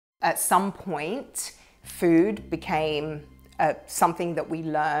At some point, food became something that we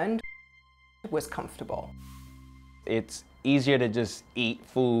learned was comfortable. It's easier to just eat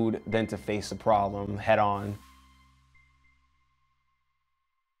food than to face the problem head on.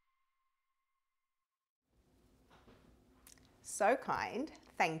 So kind,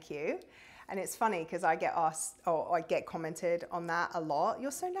 thank you. And it's funny because I get asked, or I get commented on that a lot.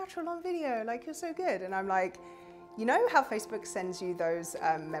 You're so natural on video, like you're so good. And I'm like, you know how Facebook sends you those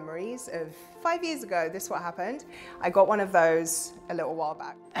memories of 5 years ago, this is what happened? I got one of those a little while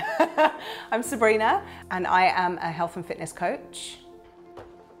back. I'm Sabrina, and I am a health and fitness coach.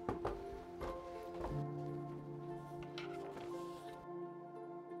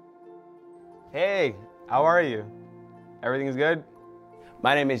 Hey, how are you? Everything's good?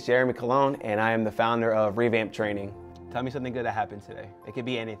 My name is Jeremy Cologne, and I am the founder of Revamp Training. Tell me something good that happened today. It could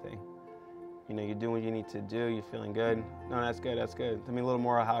be anything. You know, you're doing what you need to do, you're feeling good. No, that's good, that's good. Tell me a little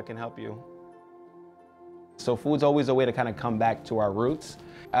more how I can help you. So food's always a way to kind of come back to our roots.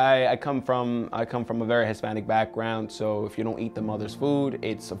 I come from a very Hispanic background, so if you don't eat the mother's food,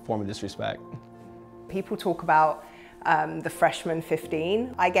 it's a form of disrespect. People talk about the freshman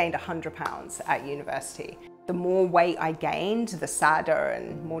 15. I gained 100 pounds at university. The more weight I gained, the sadder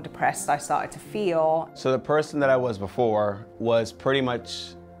and more depressed I started to feel. So the person that I was before was pretty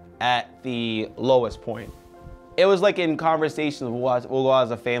much at the lowest point. It was like in conversations, we'll go as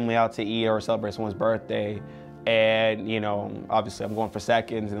a family out to eat or celebrate someone's birthday, and you know, obviously I'm going for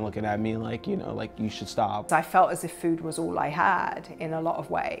seconds and looking at me like, you know, like you should stop. I felt as if food was all I had in a lot of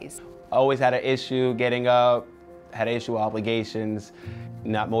ways. I always had an issue getting up, had an issue with obligations,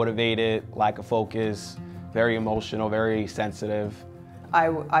 not motivated, lack of focus, very emotional, very sensitive. I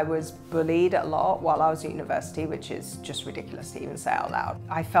was bullied a lot while I was at university, which is just ridiculous to even say out loud.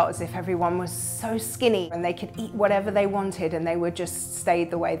 I felt as if everyone was so skinny and they could eat whatever they wanted and they would just stay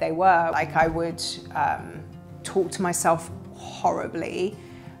the way they were. Like I would talk to myself horribly.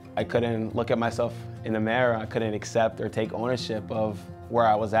 I couldn't look at myself in the mirror. I couldn't accept or take ownership of where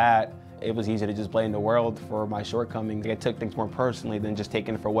I was at. It was easy to just blame the world for my shortcomings. I took things more personally than just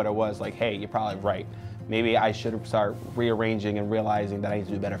taking it for what it was. Like, hey, you're probably right. Maybe I should start rearranging and realizing that I need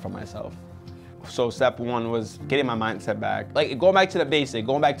to do better for myself. So step one was getting my mindset back. Like going back to the basic,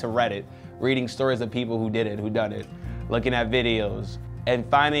 going back to Reddit, reading stories of people who did it, who done it, looking at videos, and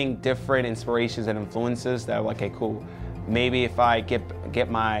finding different inspirations and influences that are like, okay, cool. Maybe if I get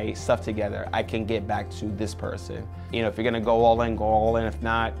my stuff together, I can get back to this person. You know, if you're gonna go all in, go all in. If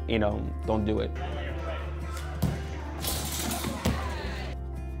not, you know, don't do it.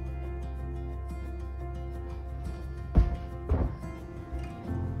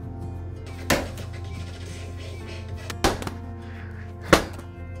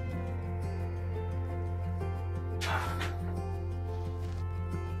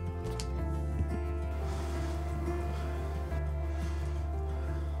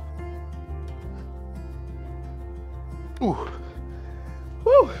 Ooh.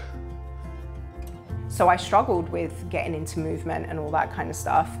 Woo. So I struggled with getting into movement and all that kind of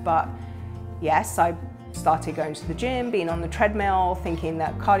stuff, but yes, I started going to the gym, being on the treadmill, thinking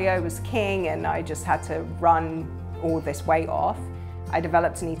that cardio was king and I just had to run all this weight off. I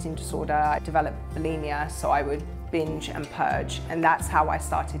developed an eating disorder, I developed bulimia, so I would binge and purge, and that's how I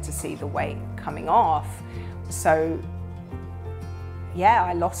started to see the weight coming off. So yeah,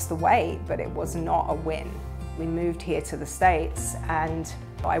 I lost the weight, but it was not a win. We moved here to the States and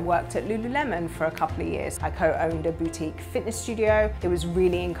I worked at Lululemon for a couple of years. I co-owned a boutique fitness studio. It was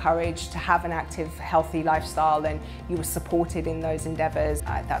really encouraged to have an active, healthy lifestyle, and you were supported in those endeavors.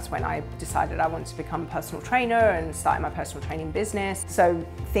 That's when I decided I wanted to become a personal trainer and started my personal training business. So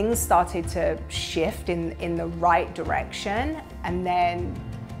things started to shift in the right direction, and then,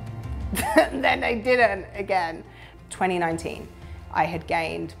 then they didn't again. 2019. I had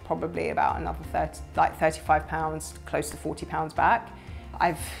gained probably about another 35 pounds, close to 40 pounds back.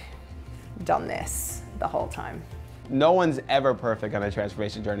 I've done this the whole time. No one's ever perfect on a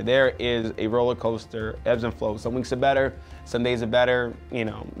transformation journey. There is a roller coaster, ebbs and flows. Some weeks are better, some days are better, you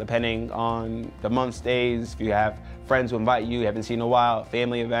know, depending on the months, days, if you have friends who invite you haven't seen in a while,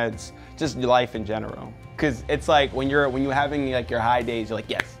 family events, just life in general. Because it's like when you're having like your high days, you're like,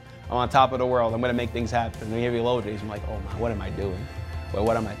 yes, I'm on top of the world, I'm gonna make things happen. And when you have your low days, I'm like, oh man, what am I doing? Well,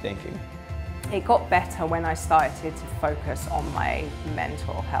 what am I thinking? It got better when I started to focus on my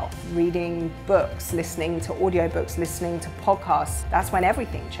mental health. Reading books, listening to audiobooks, listening to podcasts, that's when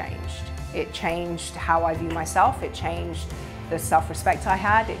everything changed. It changed how I view myself, it changed the self-respect I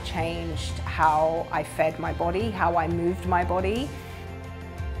had, it changed how I fed my body, how I moved my body.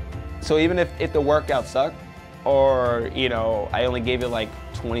 So even if the workout sucked, or, you know, I only gave it like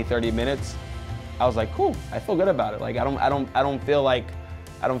 20, 30 minutes, I was like, cool, I feel good about it. Like, I don't feel like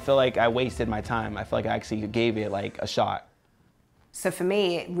I wasted my time. I feel like I actually gave it like a shot. So for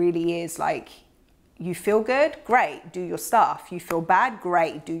me, it really is like, you feel good, great, do your stuff. You feel bad,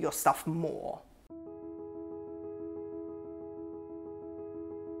 great, do your stuff more.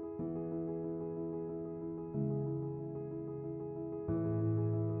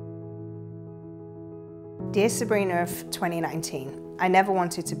 Dear Sabrina of 2019, I never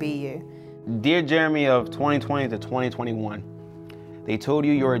wanted to be you. Dear Jeremy of 2020 to 2021, they told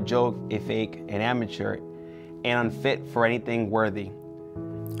you you're a joke, a fake, an amateur, and unfit for anything worthy.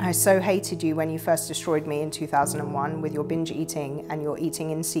 I so hated you when you first destroyed me in 2001 with your binge eating and your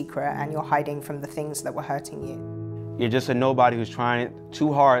eating in secret and your hiding from the things that were hurting you. You're just a nobody who's trying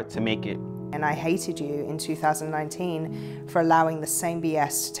too hard to make it. And I hated you in 2019 for allowing the same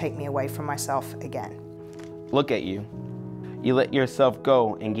BS to take me away from myself again. Look at you. You let yourself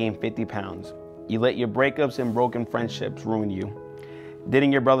go and gain 50 pounds. You let your breakups and broken friendships ruin you.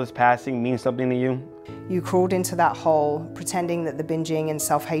 Didn't your brother's passing mean something to you? You crawled into that hole, pretending that the binging and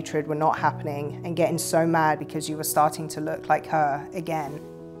self-hatred were not happening and getting so mad because you were starting to look like her again.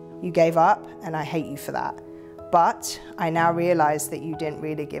 You gave up, and I hate you for that. But I now realize that you didn't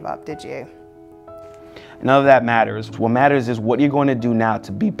really give up, did you? None of that matters. What matters is what you're going to do now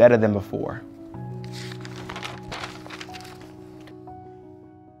to be better than before.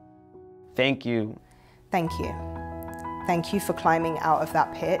 Thank you. Thank you. Thank you for climbing out of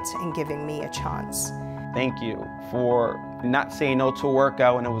that pit and giving me a chance. Thank you for not saying no to a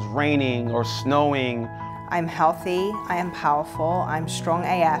workout when it was raining or snowing. I'm healthy, I am powerful, I'm strong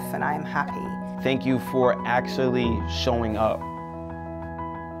AF, and I am happy. Thank you for actually showing up.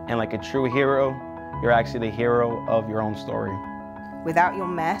 And like a true hero, you're actually the hero of your own story. Without your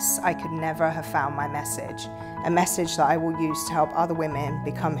mess, I could never have found my message. A message that I will use to help other women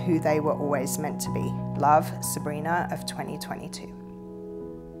become who they were always meant to be. Love, Sabrina of 2022.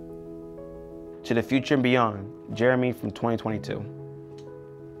 To the future and beyond, Jeremy from 2022.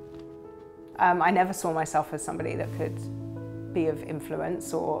 I never saw myself as somebody that could be of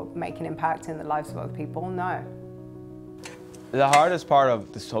influence or make an impact in the lives of other people, no. The hardest part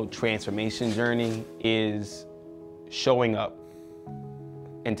of this whole transformation journey is showing up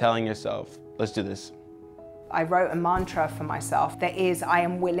and telling yourself, let's do this. I wrote a mantra for myself that is, I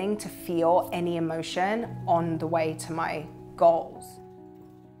am willing to feel any emotion on the way to my goals.